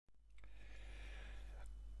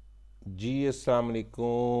जी अस्सलाम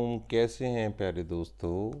वालेकुम। कैसे हैं प्यारे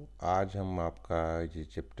दोस्तों। आज हम आपका ये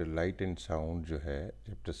चैप्टर लाइट एंड साउंड जो है,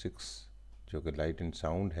 चैप्टर 6 जो कि लाइट एंड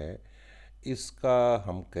साउंड है, इसका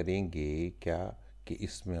हम करेंगे क्या कि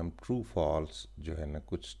इसमें हम ट्रू फॉल्स जो है ना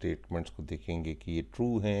कुछ स्टेटमेंट्स को देखेंगे कि ये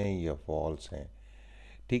ट्रू हैं या फॉल्स हैं।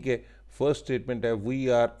 ठीक है। फर्स्ट स्टेटमेंट है we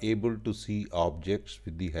are able to see objects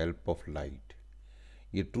with the help of light.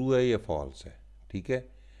 ये ट्रू है या फॉल्स है। ठीक है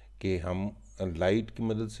कि हम लाइट की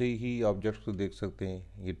मदद से ही ऑब्जेक्ट्स को देख सकते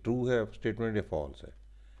हैं। ये ट्रू है स्टेटमेंट या फॉल्स है।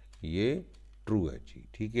 ये ट्रू है जी।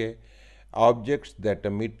 ठीक है। Objects that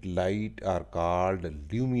emit light are called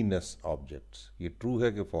luminous objects. ये ट्रू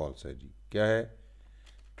है कि फॉल्स है जी। क्या है?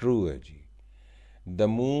 ट्रू है जी। The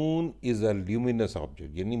moon is a luminous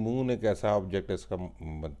object, यानी मून एक ऐसा ऑब्जेक्ट है, इसका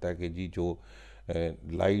बनता है कि जी जो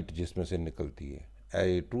लाइट जिसमें से निकलती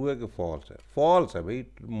है। ट्रू है कि फॉल्स है? फॉल्स है भाई।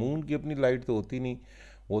 मून की अपनी लाइट तो होती नहीं,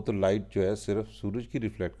 वो तो लाइट जो है सिर्फ सूरज की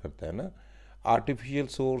रिफ्लेक्ट करता है ना। Artificial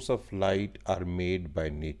source of light are made by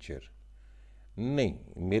nature. नहीं,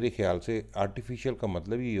 मेरे ख्याल से आर्टिफिशियल का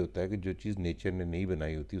मतलब ये होता है कि जो चीज़ नेचर ने नहीं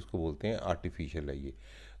बनाई होती उसको बोलते हैं आर्टिफिशियल है ये।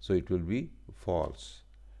 So it will be false.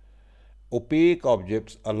 Opaque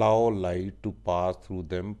objects allow light to pass through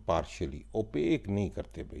them partially. OPEC नहीं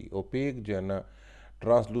करते भाई। ओपेक जो है ना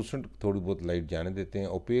ट्रांसलूसेंट थोड़ी बहुत लाइट जाने देते हैं,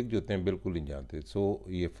 ओपेक जो होते हैं बिल्कुल नहीं जानते। सो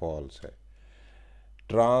ये फॉल्स है।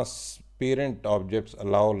 Transparent objects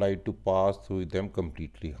allow light to pass through them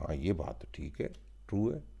completely. हाँ, ये बात तो ठीक है, ट्रू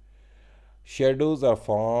है। Shadows are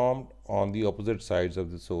formed on the opposite sides of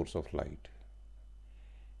the source of light.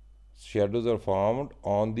 Shadows are formed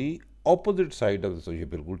on the opposite side of the source, ये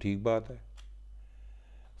बिल्कुल ठीक बात है।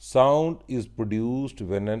 Sound is produced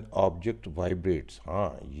when an object vibrates.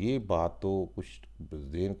 हाँ, ये बात तो कुछ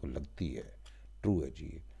देर को लगती है, ट्रू है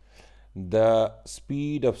जी। The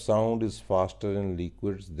speed of sound is faster in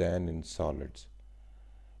liquids then in solids.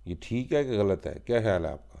 ये ठीक है कि गलत है? क्या ख्याल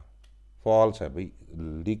है आपका? फॉल्स है भाई।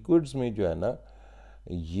 लिक्विड्स में जो है ना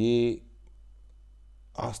ये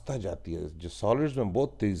आस्था जाती है, जो सॉलिड्स में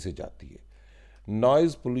बहुत तेज़ी से जाती है।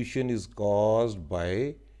 Noise pollution is caused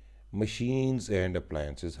by machines and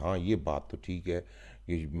appliances. हाँ, ये बात तो ठीक है।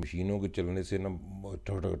 ये मशीनों के चलने से ना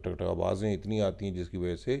ठक ठक ठक ठक आवाज़ें इतनी आती हैं जिसकी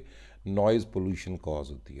वजह से नॉइज़ पोल्यूशन कॉज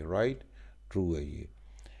होती है। राइट, ट्रू है ये।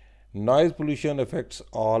 Noise pollution affects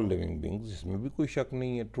all living beings, इसमें भी कोई शक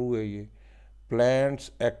नहीं है, ट्रू है ये।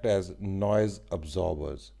 Plants act as noise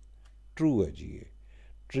absorbers. True है जी ये।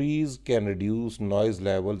 Trees can reduce noise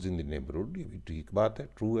levels in the neighbourhood, ये भी ठीक बात है,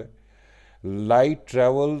 ट्रू है। Light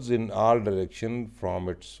travels in all direction from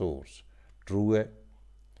its source. True है।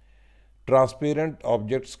 Transparent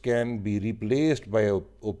objects can be replaced by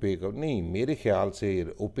OPEC. नहीं, मेरे ख्याल से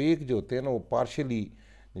ओपेक जो होते हैं ना वो पार्शली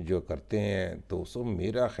जो करते हैं, तो सो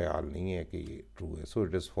मेरा ख्याल नहीं है कि ये ट्रू है। So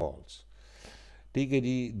it is false. ठीक है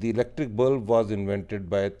जी। The electric bulb was invented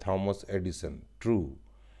by Thomas Edison. True.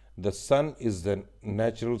 The sun is the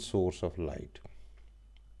natural source of light.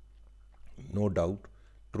 No doubt,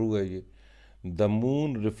 true है ये। The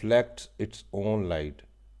moon reflects its own light.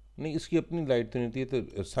 नहीं, इसकी अपनी light तो नहीं होती है,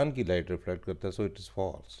 तो सन की लाइट रिफ्लेक्ट करता है। So it is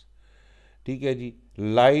false. ठीक है जी।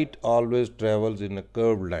 Light always travels in a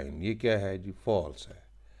curve line. ये क्या है जी? फॉल्स है।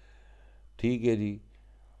 ठीक है जी।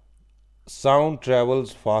 Sound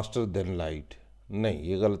travels faster than light. नहीं,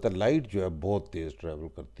 ये गलत है। लाइट जो है बहुत तेज़ ट्रेवल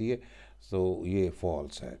करती है। सो ये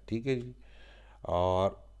फॉल्स है। ठीक है जी।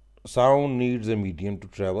 और sound needs a medium to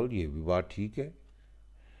travel, ये भी बात ठीक है।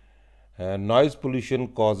 Noise pollution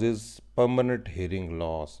causes permanent hearing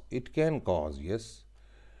loss. It can cause, yes.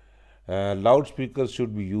 Loudspeakers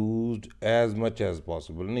should be used as much as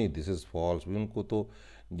possible. नहीं, दिस इज़ फॉल्स। उनको तो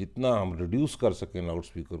जितना हम रिड्यूस कर सकें लाउड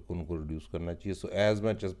स्पीकर को, उनको रिड्यूस करना चाहिए। So as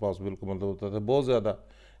much as possible का मतलब होता था बहुत ज़्यादा,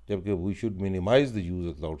 जबकि we should minimise the use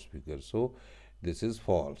of loud speaker. So this is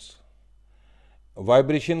false.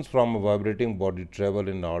 Vibrations from a vibrating body travel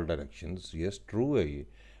in all directions. Yes, true है ये।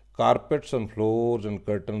 Carpets on floors and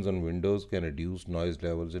curtains on windows can reduce noise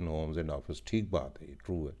levels in homes and office। ठीक बात है, ये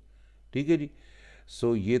true है। ठीक है जी।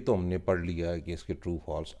 सो ये तो हमने पढ़ लिया है कि इसके ट्रू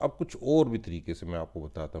फॉल्स। अब कुछ और भी तरीके से मैं आपको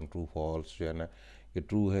बताता हूँ ट्रू फॉल्स जो है ना, कि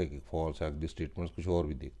ट्रू है कि फॉल्स है। अगली स्टेटमेंट्स कुछ और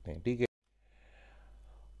भी देखते हैं। ठीक है।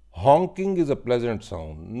 Honking is a pleasant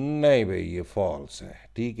sound. नहीं भाई, ये फॉल्स है।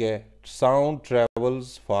 ठीक है। Sound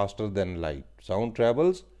travels faster than light. Sound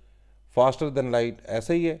travels faster than light,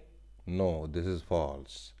 ऐसा ही है? No, this is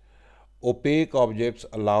false. Opaque objects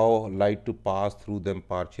allow light to pass through them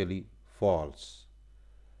partially. False.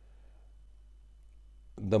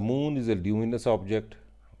 The moon is a luminous object.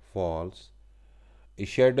 False. A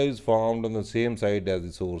shadow is formed on the same side as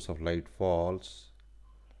the source of light. False.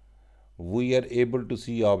 We are able to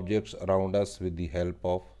see objects around us with the help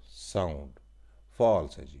of sound.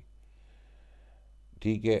 False है जी।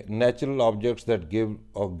 ठीक है। Natural objects that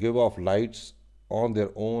give of lights on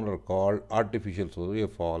their own are called artificial source, ये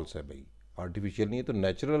false है भाई। Artificial नहीं है तो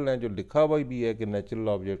natural है, जो लिखा हुआ भी है कि नेचुरल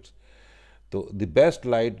ऑब्जेक्ट्स। तो the best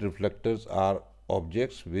light reflectors are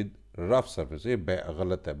objects with rough surface, ये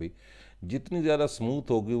गलत है भाई। जितनी ज़्यादा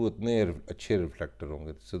स्मूथ होगी वो उतने अच्छे रिफ्लेक्टर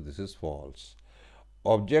होंगे, so this is false.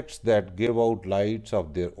 Objects that give out lights of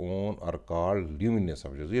their own are called luminous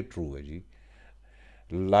objects, ये ट्रू है जी।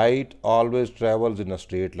 Light always travels in a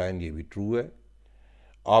straight line, ये भी ट्रू है।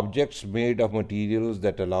 Objects made of materials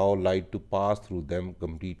that allow light to pass through them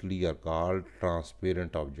completely are called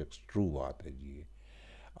transparent objects. True बात है जी।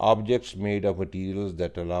 Objects made of materials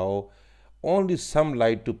that allow only some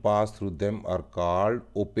light to pass through them are called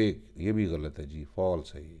opaque. ये भी गलत है जी,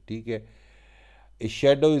 false है ये, ठीक है। A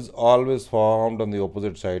shadow is always formed on the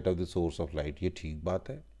opposite side of the source of light. ये ठीक बात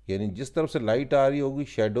है, यानी जिस तरफ से लाइट आ रही होगी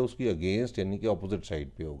शेडो उसकी अगेंस्ट यानी कि ऑपोजिट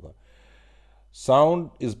साइड पे होगा। Sound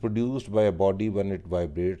is produced by a body when it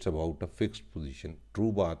vibrates about a fixed position.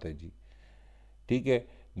 True बात है जी, ठीक है।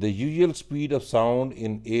 The usual speed of sound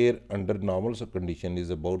in air under normal condition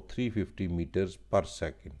is about 350 metres पर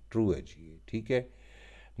सेकेंड। ट्रू है जी, ठीक है।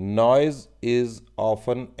 Noise is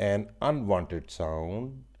often N unwanted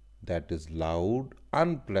sound that is loud,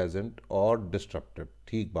 unpleasant और disruptive.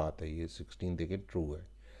 ठीक बात है ये, 16 देखें, ट्रू है,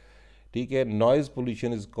 ठीक है। Noise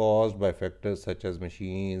pollution is caused by factors such as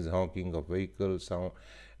machines, Hawking of vehicles,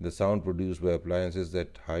 sound the sound produced by appliances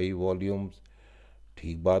that high volumes.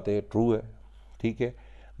 ठीक बात है, ट्रू है, ठीक है।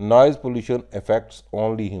 Noise pollution effects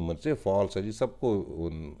only human, से फॉल्स है जी, सबको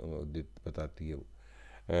बताती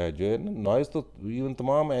है जो है ना। नॉइज़ तो इवन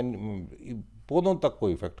तमाम पौधों तक को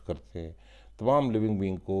इफ़ेक्ट करते हैं, तमाम लिविंग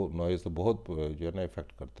बींग को नॉइज़ तो बहुत जो है ना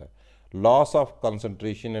इफ़ेक्ट करता है। Loss of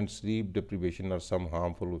concentration and sleep deprivation are some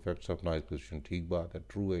harmful effects of noise pollution. ठीक बात है,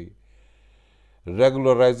 ट्रू है।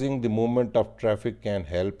 रेगुलराइजिंग the movement of traffic can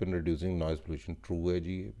help in reducing noise pollution. True है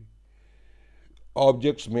जी, ये भी।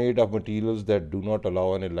 Objects made of materials that do not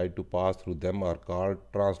allow any light to pass through them are called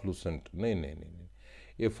translucent. नहीं नहीं नहीं नहीं,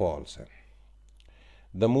 ये फॉल्स है।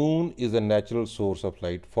 The moon is a natural source of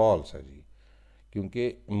light. False है जी,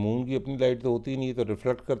 क्योंकि मून की अपनी लाइट तो होती नहीं, तो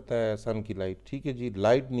रिफ्लेक्ट करता है सन की लाइट। ठीक है जी।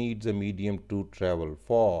 Light needs a medium to travel.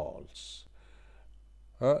 False.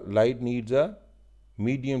 हाँ, light needs a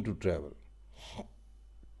medium to travel.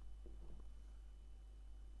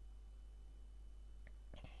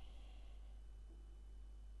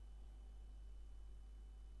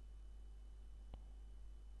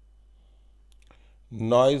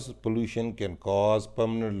 Noise pollution can cause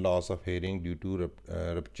permanent loss of hearing due to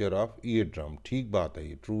rupture of ear drum. ठीक बात है,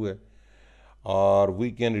 ये ट्रू है। और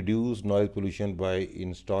we can reduce noise pollution by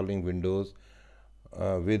installing Windows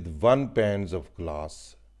with one pans of glass.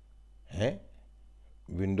 हैं,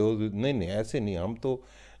 Windows नहीं नहीं, ऐसे नहीं, हम तो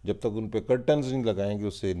जब तक उन पे कर्टन्स नहीं लगाएंगे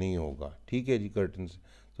उससे नहीं होगा। ठीक है जी, कर्टन्स,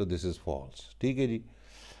 तो दिस इज़ फॉल्स। ठीक है जी।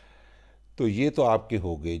 तो ये तो आपके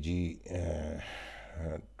हो गए जी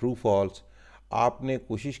ट्रू फॉल्स। आपने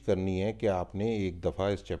कोशिश करनी है कि आपने एक दफ़ा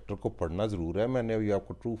इस चैप्टर को पढ़ना ज़रूर है। मैंने अभी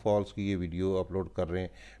आपको ट्रू फॉल्स की ये वीडियो अपलोड कर रहे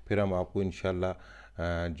हैं, फिर हम आपको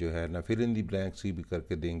इंशाल्लाह जो है ना फिल इन दी ब्लैंक्स भी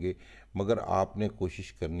करके देंगे। मगर आपने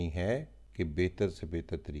कोशिश करनी है कि बेहतर से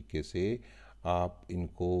बेहतर तरीके से आप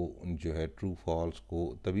इनको जो है ट्रू फॉल्स को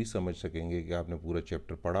तभी समझ सकेंगे कि आपने पूरा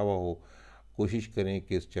चैप्टर पढ़ा हुआ हो। कोशिश करें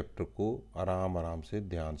कि इस चैप्टर को आराम आराम से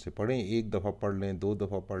ध्यान से पढ़ें, एक दफ़ा पढ़ लें, दो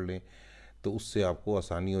दफ़ा पढ़ लें, तो उससे आपको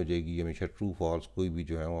आसानी हो जाएगी। हमेशा ट्रू फॉल्स कोई भी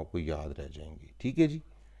जो है वो आपको याद रह जाएंगी। ठीक है जी।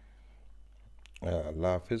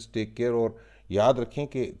 अल्लाह हाफिज़, टेक केयर। और याद रखें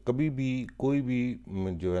कि कभी भी कोई भी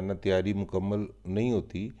जो है ना तैयारी मुकम्मल नहीं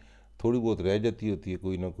होती, थोड़ी बहुत रह जाती होती है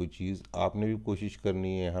कोई ना कोई चीज़। आपने भी कोशिश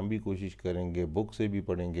करनी है, हम भी कोशिश करेंगे, बुक से भी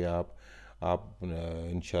पढ़ेंगे। आप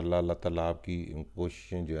इंशाल्लाह अल्लाह ताला आपकी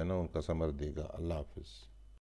कोशिशें जो है ना उनका समर देगा। अल्लाह हाफिज़।